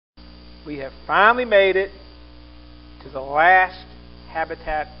We have finally made it to the last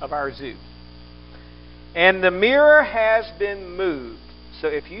habitat of our zoo. And the mirror has been moved. So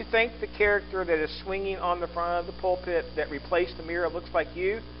if you think the character that is swinging on the front of the pulpit that replaced the mirror looks like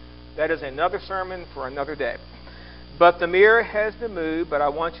you, that is another sermon for another day. But the mirror has been moved, but I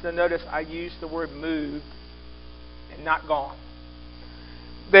want you to notice I use the word moved and not gone.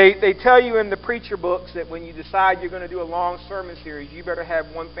 They tell you in the preacher books that when you decide you're going to do a long sermon series, you better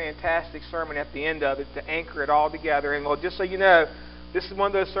have one fantastic sermon at the end of it to anchor it all together. And well, just so you know, this is one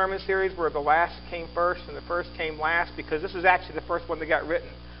of those sermon series where the last came first and the first came last, because this is actually the first one that got written.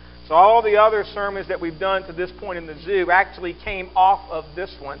 So all the other sermons that we've done to this point in the zoo actually came off of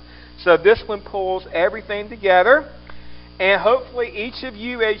this one. So this one pulls everything together. And hopefully each of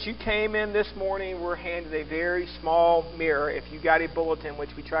you, as you came in this morning, were handed a very small mirror. If you got a bulletin,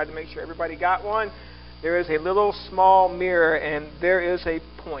 which we tried to make sure everybody got one, there is a little small mirror, and there is a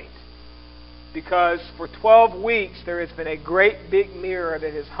point. Because for 12 weeks, there has been a great big mirror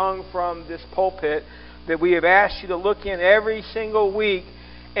that has hung from this pulpit that we have asked you to look in every single week.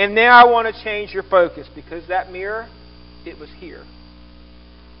 And now I want to change your focus, because that mirror, it was here.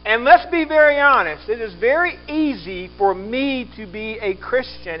 And let's be very honest. It is very easy for me to be a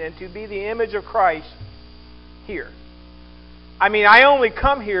Christian and to be the image of Christ here. I mean, I only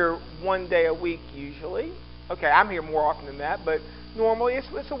come here one day a week usually. Okay, I'm here more often than that, but normally it's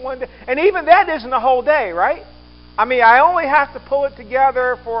a one day. And even that isn't a whole day, right? I mean, I only have to pull it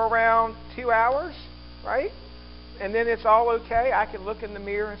together for around 2 hours, right? And then it's all okay. I can look in the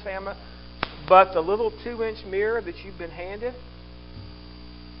mirror and say, but the little 2-inch mirror that you've been handed,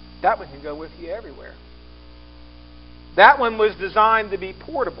 that one can go with you everywhere. That one was designed to be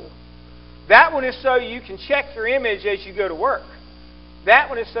portable. That one is so you can check your image as you go to work. That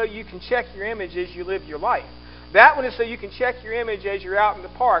one is so you can check your image as you live your life. That one is so you can check your image as you're out in the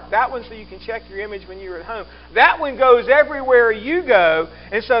park. That one's so you can check your image when you're at home. That one goes everywhere you go.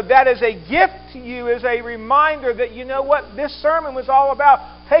 And so that is a gift to you, as a reminder that, you know what, this sermon was all about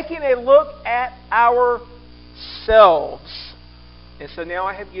taking a look at ourselves. And so now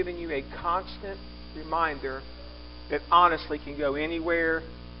I have given you a constant reminder that honestly can go anywhere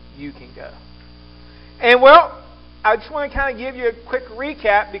you can go. And well, I just want to kind of give you a quick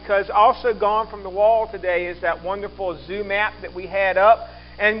recap, because also gone from the wall today is that wonderful zoo map that we had up.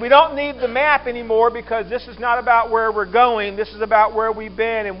 And we don't need the map anymore, because this is not about where we're going. This is about where we've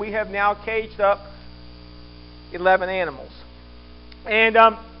been. And we have now caged up 11 animals. And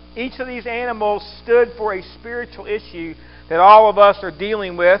each of these animals stood for a spiritual issue that all of us are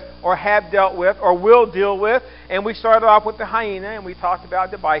dealing with, or have dealt with, or will deal with. And we started off with the hyena, and we talked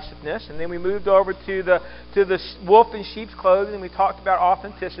about divisiveness. And then we moved over to the wolf in sheep's clothing, and we talked about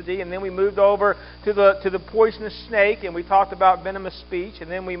authenticity. And then we moved over to the poisonous snake, and we talked about venomous speech. And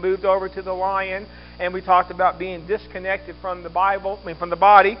then we moved over to the lion, and we talked about being disconnected from the Bible, from the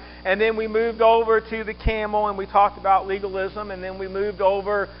body. And then we moved over to the camel, and we talked about legalism. And then we moved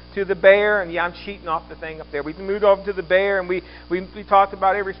over to the bear, and I'm cheating off the thing up there. We moved over to the bear, and we talked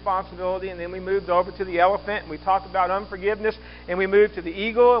about irresponsibility. And then we moved over to the elephant, and we talked about unforgiveness. And we moved to the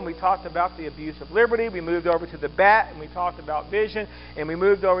eagle, and we talked about the abuse of liberty. We moved over to the bat, and we talked about vision. And we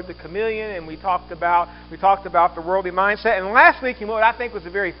moved over to the chameleon, and we talked about the worldly mindset. And last week, what I think was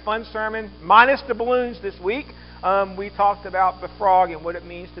a very fun sermon, minus the balloons this week, we talked about the frog and what it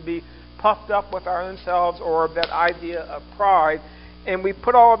means to be puffed up with our own selves, or that idea of pride. And we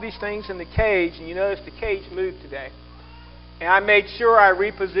put all of these things in the cage, and you notice the cage moved today. And I made sure I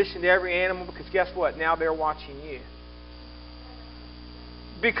repositioned every animal, because guess what? Now they're watching you.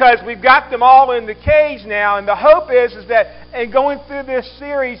 Because we've got them all in the cage now, and the hope is that in going through this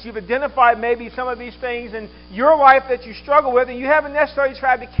series, you've identified maybe some of these things in your life that you struggle with, and you haven't necessarily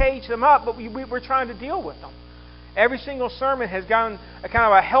tried to cage them up, but we're trying to deal with them. Every single sermon has gotten a kind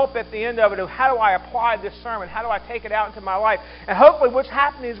of a help at the end of it of how do I apply this sermon? How do I take it out into my life? And hopefully what's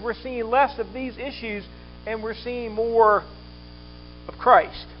happening is we're seeing less of these issues and we're seeing more of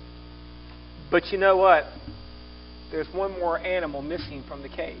Christ. But you know what? There's one more animal missing from the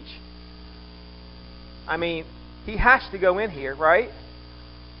cage. I mean, he has to go in here, right?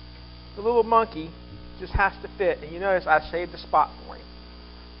 The little monkey just has to fit. And you notice I saved a spot for him.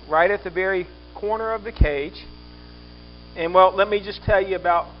 Right at the very corner of the cage. And well, let me just tell you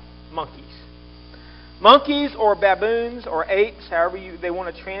about monkeys. Monkeys or baboons or apes, however they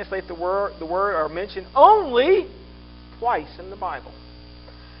want to translate the word, are mentioned only twice in the Bible.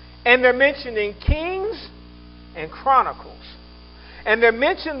 And they're mentioned in Kings and Chronicles. And they're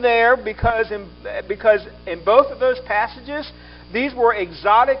mentioned there because in both of those passages, these were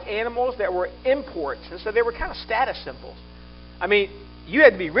exotic animals that were imports. And so they were kind of status symbols. I mean, you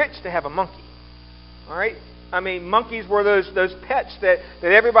had to be rich to have a monkey. All right? I mean, monkeys were those pets that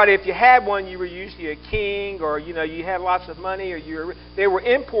everybody, if you had one, you were usually a king, or you had lots of money, or they were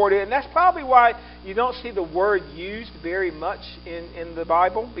imported, and that's probably why you don't see the word used very much in the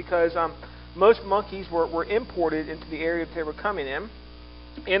Bible, because most monkeys were imported into the area that they were coming in.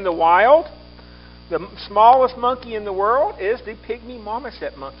 In the wild, the smallest monkey in the world is the pygmy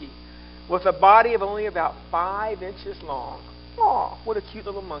marmoset monkey, with a body of only about 5 inches long. Oh, what a cute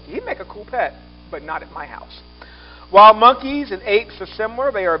little monkey. He'd make a cool pet, but not at my house. While monkeys and apes are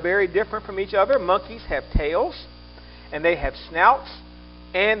similar, they are very different from each other. Monkeys have tails, and they have snouts,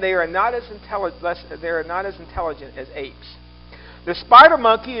 and they are not as intelligent as apes. The spider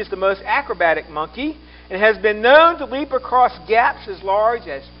monkey is the most acrobatic monkey, and has been known to leap across gaps as large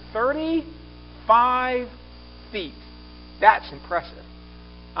as 35 feet. That's impressive.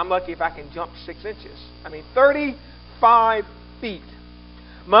 I'm lucky if I can jump 6 inches. 35 feet.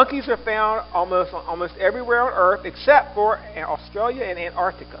 Monkeys are found almost everywhere on Earth except for Australia and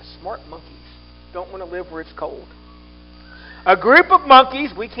Antarctica. Smart monkeys don't want to live where it's cold. A group of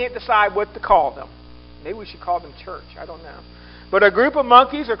monkeys, we can't decide what to call them. Maybe we should call them church. I don't know. But a group of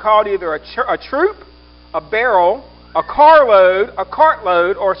monkeys are called either a troop, a barrel, a carload, a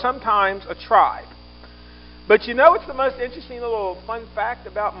cartload, or sometimes a tribe. But what's the most interesting little fun fact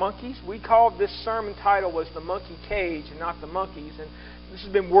about monkeys? We called this sermon title was The Monkey Cage and not the monkeys. And this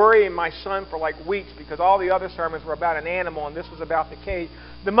has been worrying my son for like weeks because all the other sermons were about an animal and this was about the cage.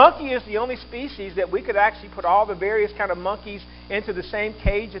 The monkey is the only species that we could actually put all the various kind of monkeys into the same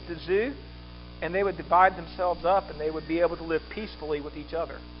cage at the zoo, and they would divide themselves up and they would be able to live peacefully with each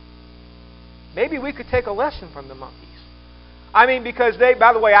other. Maybe we could take a lesson from the monkeys. Because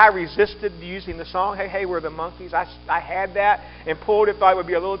by the way, I resisted using the song, Hey, We're the Monkeys. I had that and pulled it, thought it would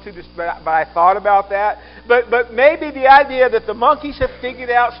be a little too, but I thought about that. But maybe the idea that the monkeys have figured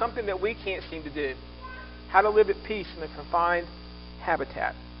out something that we can't seem to do. How to live at peace in a confined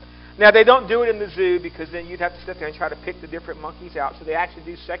habitat. Now, they don't do it in the zoo because then you'd have to sit there and try to pick the different monkeys out. So they actually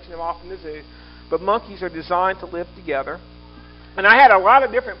do section them off in the zoo. But monkeys are designed to live together. And I had a lot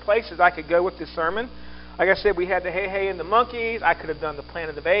of different places I could go with this sermon. Like I said, we had the Hey and the Monkeys. I could have done the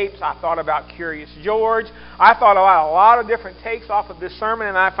Planet of Apes. I thought about Curious George. I thought about a lot of different takes off of this sermon,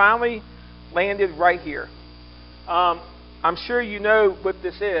 and I finally landed right here. I'm sure you know what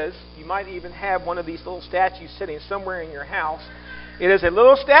this is. You might even have one of these little statues sitting somewhere in your house. It is a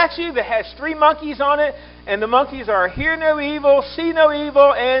little statue that has 3 monkeys on it, and the monkeys are hear no evil, see no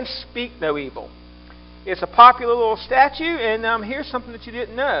evil, and speak no evil. It's a popular little statue, and here's something that you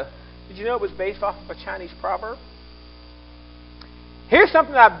didn't know. Did you know it was based off of a Chinese proverb? Here's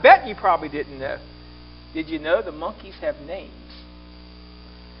something I bet you probably didn't know. Did you know the monkeys have names?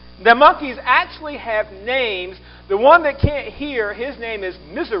 The monkeys actually have names. The one that can't hear, his name is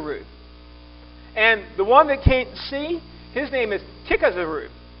Mizaru. And the one that can't see, his name is Kikazaru.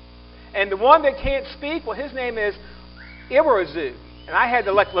 And the one that can't speak, well, his name is Irazu. And I had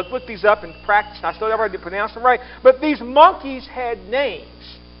to look these up and practice. I still never did pronounce them right. But these monkeys had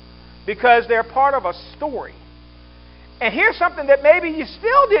names because they're part of a story. And here's something that maybe you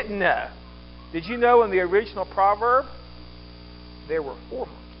still didn't know. Did you know in the original proverb, there were 4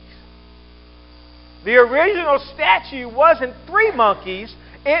 monkeys? The original statue wasn't 3 monkeys,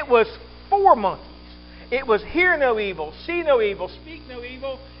 it was 4 monkeys. It was hear no evil, see no evil, speak no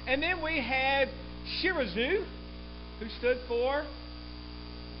evil. And then we had Shirazu, who stood for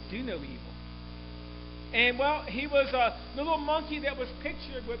do no evil. And well, he was a little monkey that was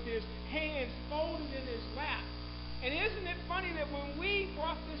pictured with his hands folded in his lap. And isn't it funny that when we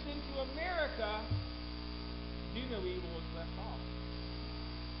brought this into America, do no evil was left off?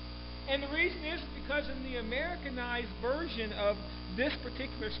 And the reason is because in the Americanized version of this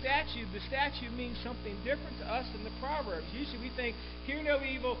particular statue, the statue means something different to us than the Proverbs. Usually we think, hear no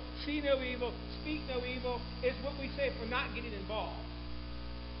evil, see no evil, speak no evil, is what we say for not getting involved.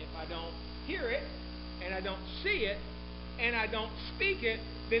 If I don't hear it, and I don't see it, and I don't speak it,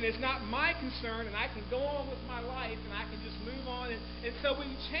 then it's not my concern, and I can go on with my life, and I can just move on. And so we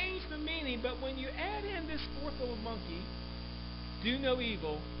change the meaning, but when you add in this 4th little monkey, do no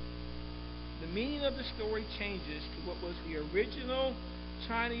evil, the meaning of the story changes to what was the original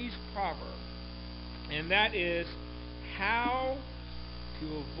Chinese proverb. And that is how to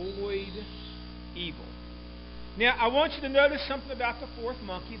avoid evil. Now, I want you to notice something about the 4th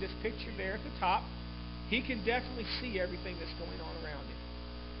monkey, this picture there at the top. He can definitely see everything that's going on around him.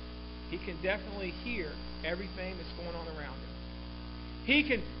 He can definitely hear everything that's going on around him. He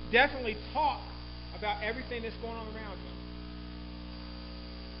can definitely talk about everything that's going on around him.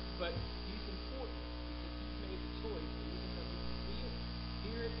 But he's important because he's made the choice, even though he can see it,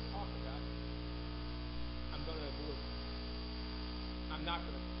 not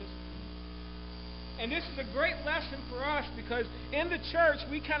going to participate. And this is a great lesson for us because in the church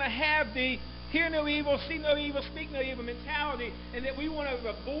we kind of have the hear no evil, see no evil, speak no evil mentality, and that we want to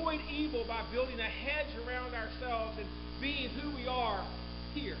avoid evil by building a hedge around ourselves and being who we are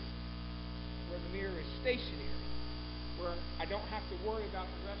here, where the mirror is stationary, where I don't have to worry about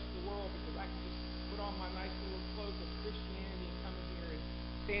the rest of the world because I can just put on my nice little cloak of Christianity and come in here and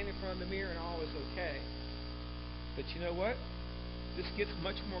stand in front of the mirror and all is okay. But you know what? This gets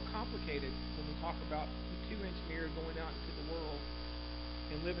much more complicated when we talk about the 2-inch mirror going out into the world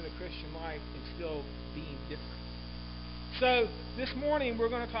and living a Christian life and still being different. So this morning we're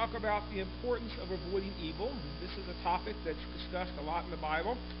going to talk about the importance of avoiding evil. This is a topic that's discussed a lot in the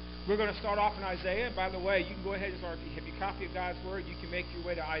Bible. We're going to start off in Isaiah. By the way, you can go ahead and start. If you have your copy of God's Word, you can make your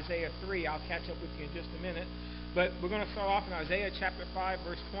way to Isaiah 3. I'll catch up with you in just a minute. But we're going to start off in Isaiah chapter 5,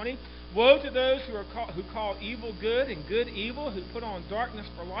 verse 20. Woe to those who call evil good and good evil, who put on darkness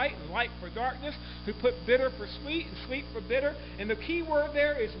for light and light for darkness, who put bitter for sweet and sweet for bitter. And the key word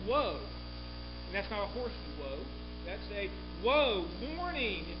there is woe. And that's not a horsey woe. That's a woe,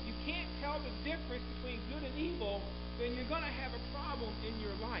 warning. If you can't tell the difference between good and evil, then you're going to have a problem in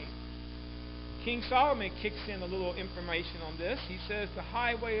your life. King Solomon kicks in a little information on this. He says, the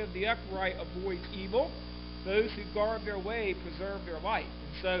highway of the upright avoids evil. Those who guard their way preserve their life.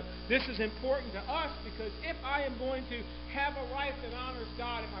 And so this is important to us because if I am going to have a life that honors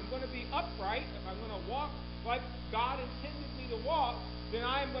God, if I'm going to be upright, if I'm going to walk like God intended me to walk, then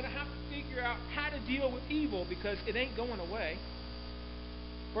I am going to have to figure out how to deal with evil because it ain't going away.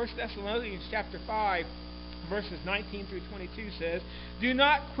 1 Thessalonians chapter 5, verses 19 through 22 says, do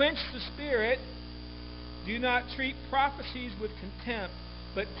not quench the spirit, do not treat prophecies with contempt,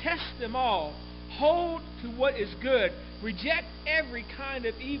 but test them all. Hold to what is good. Reject every kind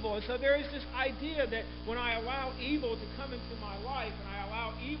of evil. And so there is this idea that when I allow evil to come into my life and I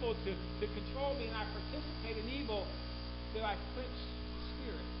allow evil to control me and I participate in evil, that I quench the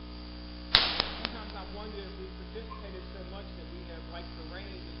spirit. Sometimes I wonder if we've participated so much that we have, like the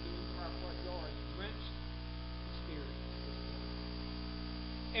rain is doing to our front yard, drenched the spirit.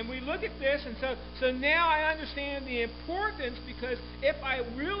 And we look at this, and so now I understand the importance because if I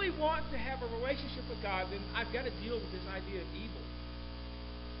really want to have a relationship with God, then I've got to deal with this idea of evil.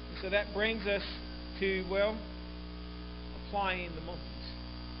 And so that brings us to, applying the monkeys.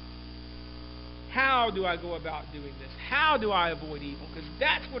 How do I go about doing this? How do I avoid evil? Because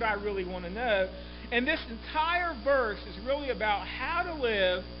that's what I really want to know. And this entire verse is really about how to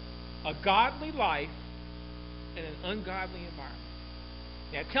live a godly life in an ungodly environment.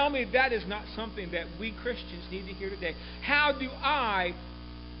 Now tell me that is not something that we Christians need to hear today. How do I,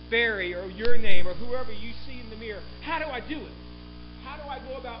 Barry, or your name, or whoever you see in the mirror, how do I do it? How do I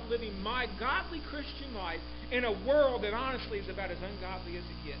go about living my godly Christian life in a world that honestly is about as ungodly as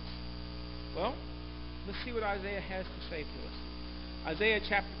it gets? Well, let's see what Isaiah has to say to us. Isaiah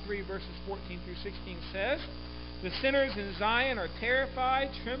chapter 3, verses 14 through 16 says, the sinners in Zion are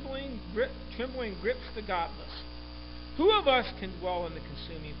terrified, trembling grips the godless. Who of us can dwell in the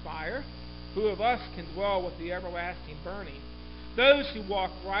consuming fire? Who of us can dwell with the everlasting burning? Those who walk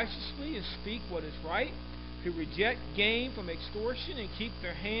righteously and speak what is right, who reject gain from extortion and keep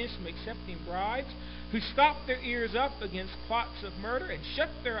their hands from accepting bribes, who stop their ears up against plots of murder and shut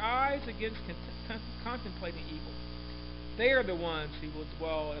their eyes against contemplating evil. They are the ones who will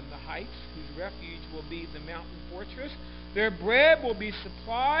dwell in the heights, whose refuge will be the mountain fortress. Their bread will be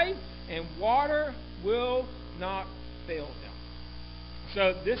supplied, and water will not fail them.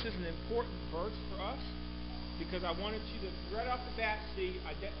 So this is an important verse for us because I wanted you to right off the bat see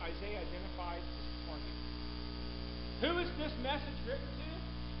Isaiah identifies his target. Who is this message written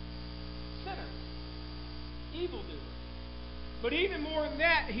to? Sinners, evildoers. But even more than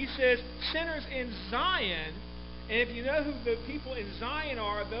that, he says sinners in Zion. And if you know who the people in Zion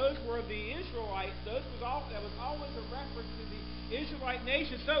are, those were the Israelites. That was always a reference to the Israelite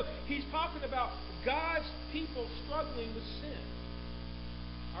nation. So he's talking about God's people struggling with sin.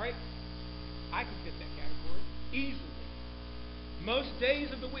 All right? I can fit that category easily. Most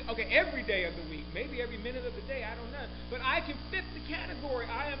days of the week, every day of the week, maybe every minute of the day, I don't know. But I can fit the category.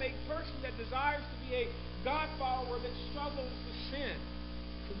 I am a person that desires to be a God follower that struggles with sin.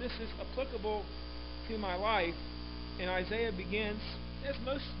 So this is applicable to my life. And Isaiah begins, as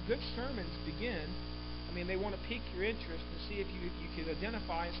most good sermons begin, they want to pique your interest and see if you can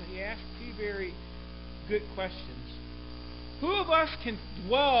identify. And so he asks two very good questions. Who of us can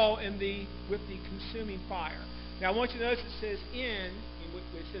dwell with the consuming fire? Now I want you to notice it says in,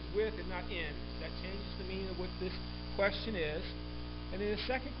 it says with and not in. That changes the meaning of what this question is. And then the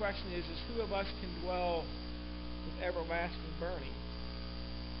second question is who of us can dwell with everlasting burning?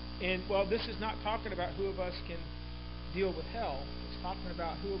 And, well, this is not talking about who of us can deal with hell. It's talking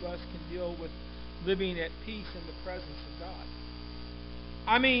about who of us can deal with living at peace in the presence of God.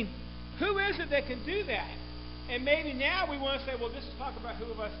 I mean, who is it that can do that? And maybe now we want to say, well, this is talking about who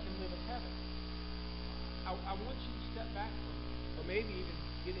of us can live in heaven. I want you to step back from it, or maybe even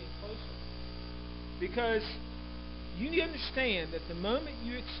get in closer. Because you need to understand that the moment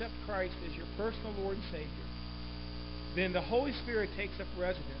you accept Christ as your personal Lord and Savior, then the Holy Spirit takes up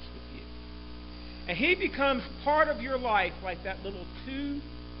residence with you. And He becomes part of your life like that little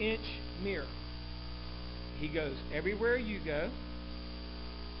 2-inch mirror. He goes everywhere you go.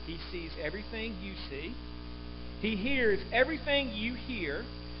 He sees everything you see. He hears everything you hear.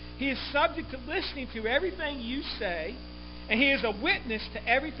 He is subject to listening to everything you say. And He is a witness to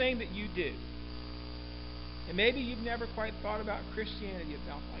everything that you do. And maybe you've never quite thought about Christianity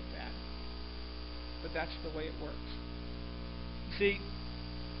about like that. But that's the way it works. You see,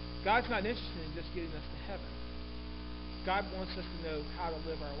 God's not interested in just getting us to heaven. God wants us to know how to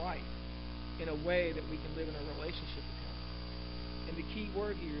live our life in a way that we can live in a relationship with Him. And the key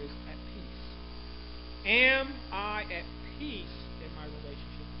word here is at peace. Am I at peace in my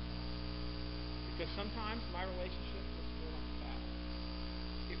relationship with God? Because sometimes my relationship looks more like a battle.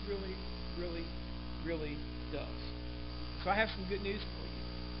 It really, really, really does. So I have some good news for you.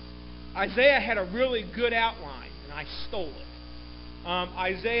 Isaiah had a really good outline, and I stole it.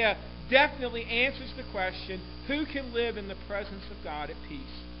 Isaiah definitely answers the question, who can live in the presence of God at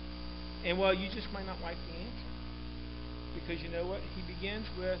peace? And, well, you just might not like the answer. Because you know what? He begins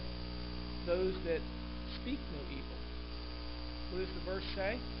with those that speak no evil. What does the verse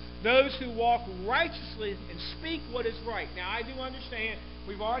say? Those who walk righteously and speak what is right. Now, I do understand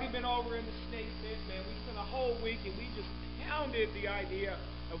we've already been over in the snake pit, man. We spent a whole week and we just pounded the idea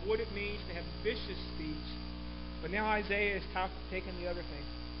of what it means to have vicious speech. But now Isaiah is taking the other thing.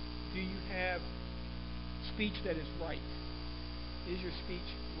 Do you have speech that is right? Is your speech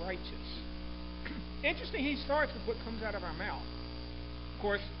righteous? Interesting, he starts with what comes out of our mouth. Of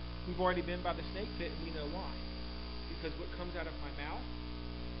course, we've already been by the snake pit, and we know why. Because what comes out of my mouth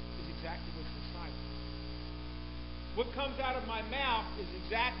is exactly what's inside me. What comes out of my mouth is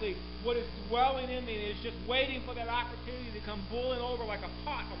exactly what is dwelling in me and is just waiting for that opportunity to come boiling over like a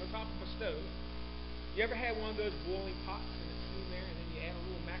pot on the top of a stove. You ever had one of those boiling pots and it's in there, and then you add a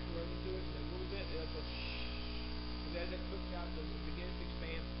little macaroni to it, and a little bit, and it'll go shh. And as it cooks out, it begins to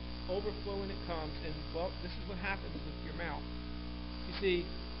expand. Overflowing it comes, and, well, this is what happens with your mouth. You see,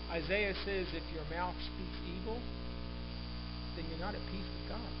 Isaiah says if your mouth speaks evil, then you're not at peace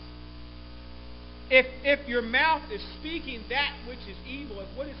with God. If your mouth is speaking that which is evil, if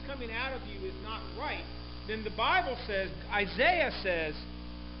what is coming out of you is not right, then the Bible says, Isaiah says,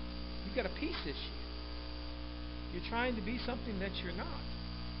 you've got a peace issue. You're trying to be something that you're not.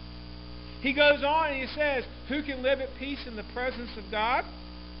 He goes on and he says, who can live at peace in the presence of God?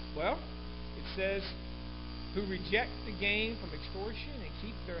 Well, it says, who reject the gain from extortion and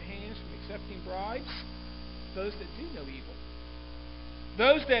keep their hands from accepting bribes, those that do no evil.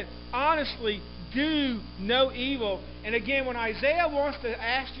 Those that honestly do no evil. And again, when Isaiah wants to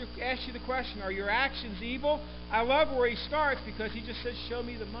ask you the question, are your actions evil? I love where he starts because he just says, show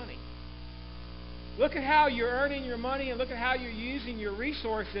me the money. Look at how you're earning your money and look at how you're using your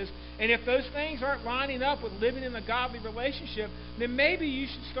resources. And if those things aren't lining up with living in a godly relationship, then maybe you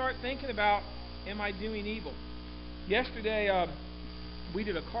should start thinking about, am I doing evil? Yesterday, we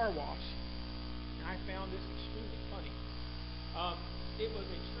did a car wash. And I found this extremely funny. It was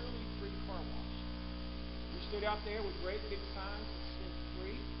a truly free car wash. We stood out there with great big signs that said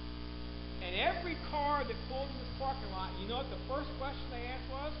free. And every car that pulled in this parking lot, you know what the first question they asked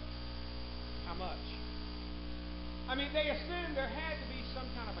was? How much? I mean, they assumed there had to be some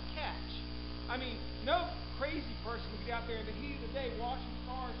kind of a catch. I mean, no crazy person would get out there in the heat of the day washing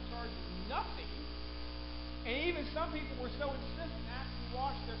cars charging nothing. And even some people were so insistent after you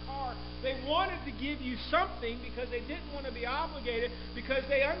wash their car, they wanted to give you something because they didn't want to be obligated, because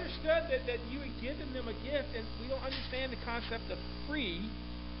they understood that you had given them a gift. And we don't understand the concept of free,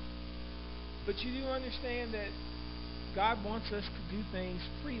 but you do understand that God wants us to do things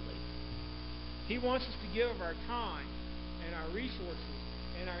freely. He wants us to give of our time and our resources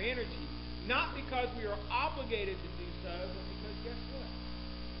and our energy, not because we are obligated to do so, but because guess what?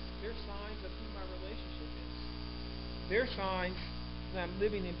 They're signs of who my relationship is. They're signs that I'm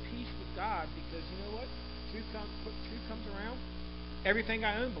living in peace with God, because you know what? Truth comes around. Everything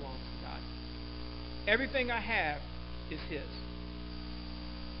I own belongs to God. Everything I have is His.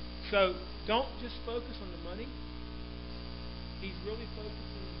 So don't just focus on the money. He's really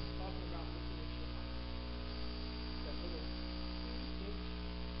focusing and talking about looking at your heart. That little 2-inch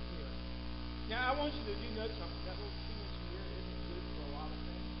want you to know something. That little 2-inch mirror isn't good for a lot of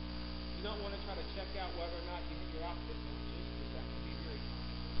things. You don't want to try to check out whether or not your outfit matches, because that can be very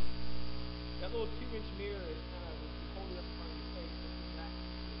complicated. That little 2-inch mirror is kind of, if you hold it up in front of your face, it's exactly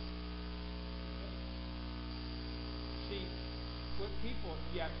see, what people,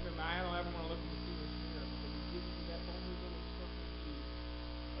 remember, I don't ever want to look in the 2-inch mirror, because it gives you that only little surface view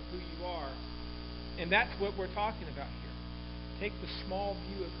of who you are. And that's what we're talking about here. Take the small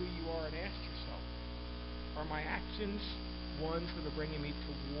view of who you are and ask yourself, are my actions ones that are bringing me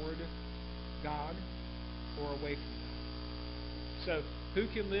toward God or away from God? So, who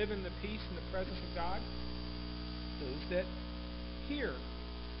can live in the peace and the presence of God? Those that hear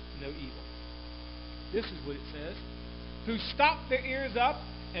no evil. This is what it says. Who stop their ears up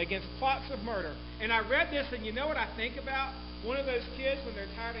against plots of murder. And I read this, and you know what I think about? One of those kids, when they're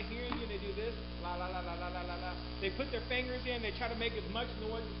tired of hearing you, they do this, la la la la la la la la. They put their fingers in, they try to make as much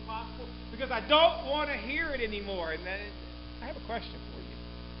noise as possible, because I don't want to hear it anymore. And then, I have a question for you.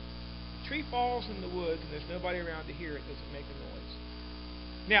 A tree falls in the woods, and there's nobody around to hear it. Does it make a noise?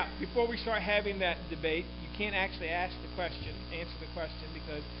 Now, before we start having that debate, you can't actually answer the question,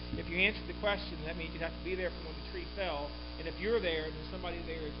 because if you answer the question, that means you'd have to be there for when the tree fell. And if you're there, then somebody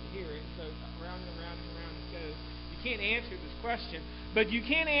there is to hear it. So around and around and around it goes. You can't answer this question, but you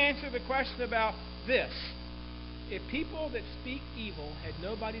can answer the question about this. If people that speak evil had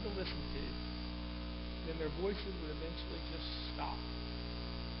nobody to listen to, then their voices would eventually just stop.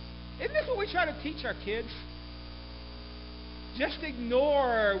 Isn't this what we try to teach our kids? Just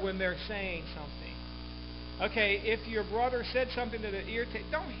ignore when they're saying something. Okay, if your brother said something that irritates,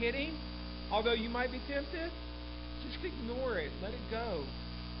 don't hit him, although you might be tempted. Just ignore it. Let it go.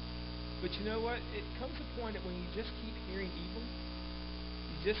 But you know what? It comes a point that when you just keep hearing evil,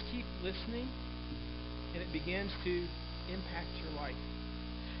 you just keep listening, and it begins to impact your life.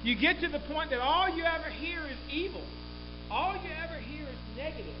 You get to the point that all you ever hear is evil. All you ever hear is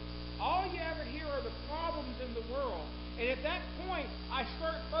negative. All you ever hear are the problems in the world. And at that point, I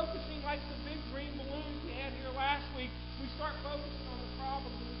start focusing like the big green balloons we had here last week. We start focusing on the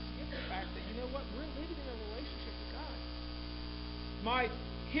problems, and we forget the fact that, you know what? We're living in a relationship with God. My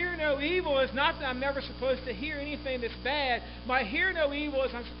hear no evil is not that I'm never supposed to hear anything that's bad. My hear no evil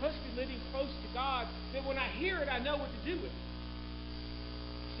is I'm supposed to be living close to God, that when I hear it, I know what to do with it.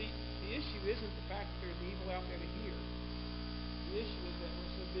 See, the issue isn't the fact that there's evil out there to hear. The issue is that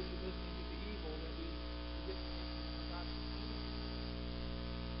we're so busy listening to the evil that we forget to listen to God's command.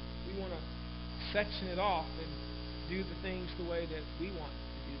 We want to section it off and do the things the way that we want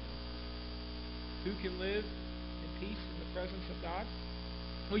to do them. Who can live in peace in the presence of God?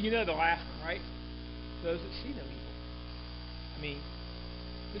 Well, you know the last one, right? Those that see no evil. I mean,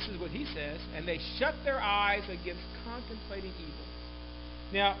 this is what he says, and they shut their eyes against contemplating evil.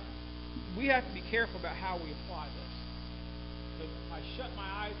 Now, we have to be careful about how we apply this. Because if I shut my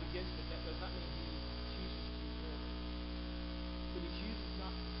eyes against it, that does not mean he chooses to ignore it. But he chooses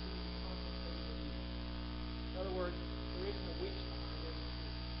not to see contemplating evil. In other words, there isn't a witch behind every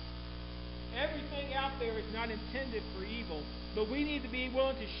tree. Everything out there is not intended for evil, but we need to be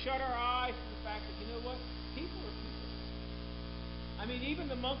willing to shut our eyes to the fact that, you know what? People are people. I mean,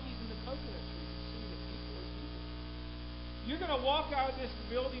 even the monkeys in the coconut trees see that people are people. You're going to walk out of this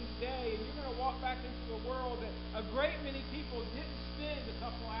building today, and you're going to walk back into a world that a great many people didn't spend a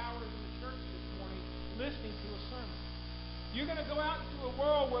couple hours in the church this morning listening to a sermon. You're going to go out into a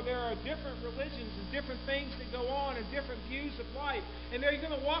world where there are different religions and different things that go on and different views of life. And they're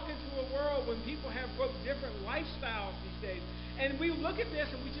going to walk into a world when people have both different lifestyles these days. And we look at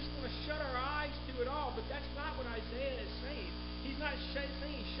this and we just want to shut our eyes to it all. But that's not what Isaiah is saying. He's not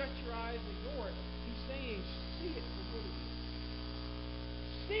saying shut your eyes and ignore it. He's saying see it for what it is.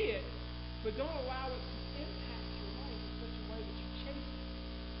 See it, but don't allow it to impact your life in such a way that you chase it.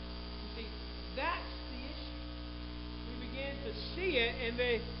 You see, that's the issue. We begin to see it, and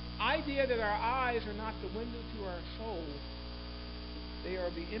the idea that our eyes are not the window to our soul, they are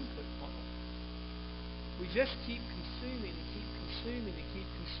the input funnel. We just keep consuming and keep consuming and keep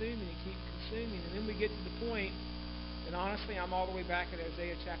consuming and keep consuming, and then we get to the point, and honestly, I'm all the way back at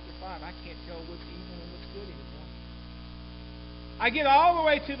Isaiah chapter 5. I can't tell what's evil and what's good anymore. I get all the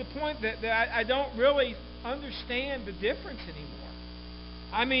way to the point that I don't really understand the difference anymore.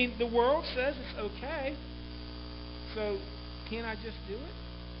 I mean, the world says it's okay, so can't I just do it?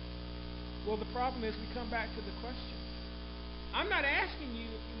 Well, the problem is we come back to the question. I'm not asking you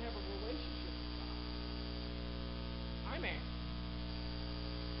if you have a relationship with God. I'm asking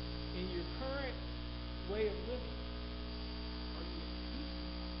you, in your current way of living, are you at peace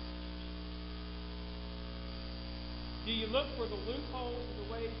with God? Do you look for the loopholes of the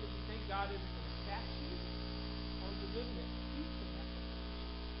ways that you think God isn't going to statutes, or are you living at peace in that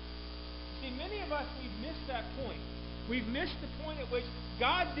relationship? See, many of us, we've missed that point. We've missed the point at which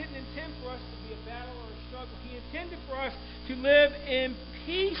God didn't intend for us to be a battle or a struggle. He intended for us to live in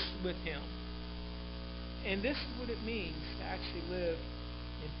peace with Him. And this is what it means to actually live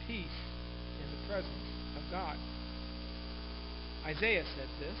in peace in the presence of God. Isaiah said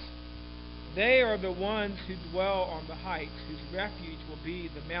this. They are the ones who dwell on the heights, whose refuge will be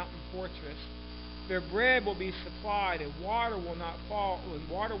the mountain fortress. Their bread will be supplied, and water will not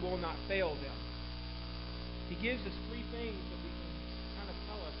fail them. He gives us three things that we can kind of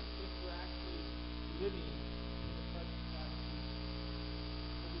tell us if we're actually living in the presence of God.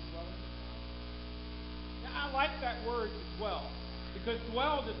 Are we dwelling with God? Now, I like that word to dwell, because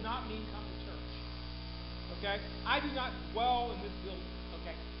dwell does not mean come to church. Okay? I do not dwell in this building.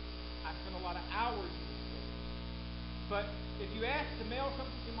 Okay? I spend a lot of hours in this building. But if you ask to mail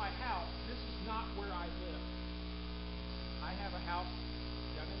something to my house, this is not where I live. I have a house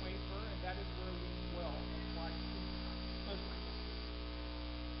down in Waynesboro, and that is where we dwell. That's why I speak most of my time.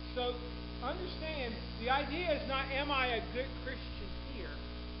 So understand, the idea is not, am I a good Christian here?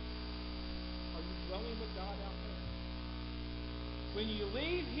 Are you dwelling with God out there? When you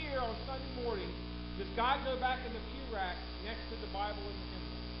leave here on Sunday morning, does God go back in the pew rack next to the Bible and the hymnal?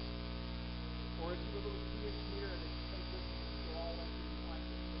 Or is he a little Kia mirror that you take with you and go all over your life?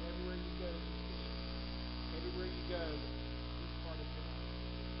 And everywhere you go, you see it. Everywhere you go, he's part of your life.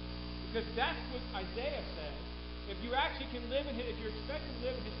 Because that's what Isaiah says. If you actually can live in His, if you're expecting to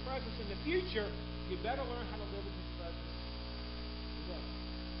live in His presence in the future, you better learn how to live in His presence today.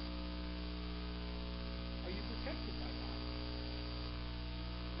 Are you protected by God?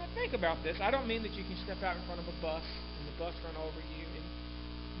 Now think about this. I don't mean that you can step out in front of a bus and the bus run over you and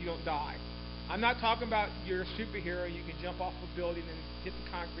you don't die. I'm not talking about you're a superhero, you can jump off a building and hit the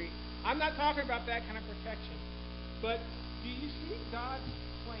concrete. I'm not talking about that kind of protection. But do you see God's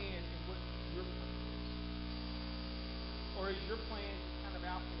plan in what your plan is? Or is your plan kind of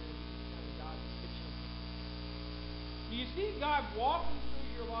out there and you kind of God's kitchen? Do you see God walking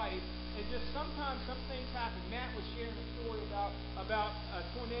through your life and just sometimes some things happen? Matt was sharing a story about a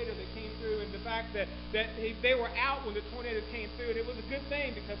tornado that came through, and the fact that they were out when the tornado came through, and it was a good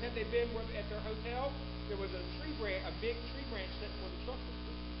thing because had they been at their hotel, there was a big tree branch sitting where the truck was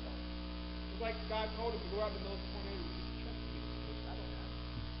supposed to be stopped. It was like God told him to go out in the middle of the tornado and get the truck to get it. I don't know.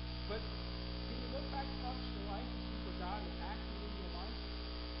 But can you look back across your life and see where God is acting in your life?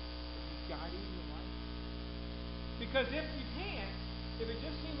 Or He's guiding your life? Because if you can't, if it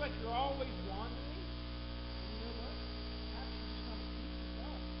just seems like you're always wandering, then you know what? Perhaps you're just not at peace with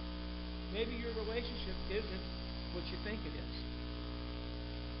God. Maybe your relationship isn't what you think it is.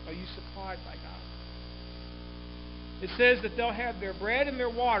 Are you supplied by God? It says that they'll have their bread and their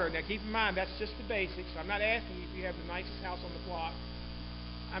water. Now keep in mind, that's just the basics. I'm not asking you if you have the nicest house on the block.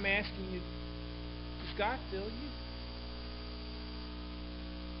 I'm asking you, does God fill you?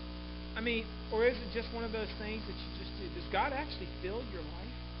 I mean, or is it just one of those things that you just do? Does God actually fill your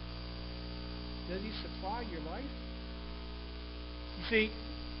life? Does He supply your life? You see,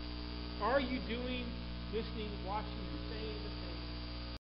 are you doing, listening, watching, saying the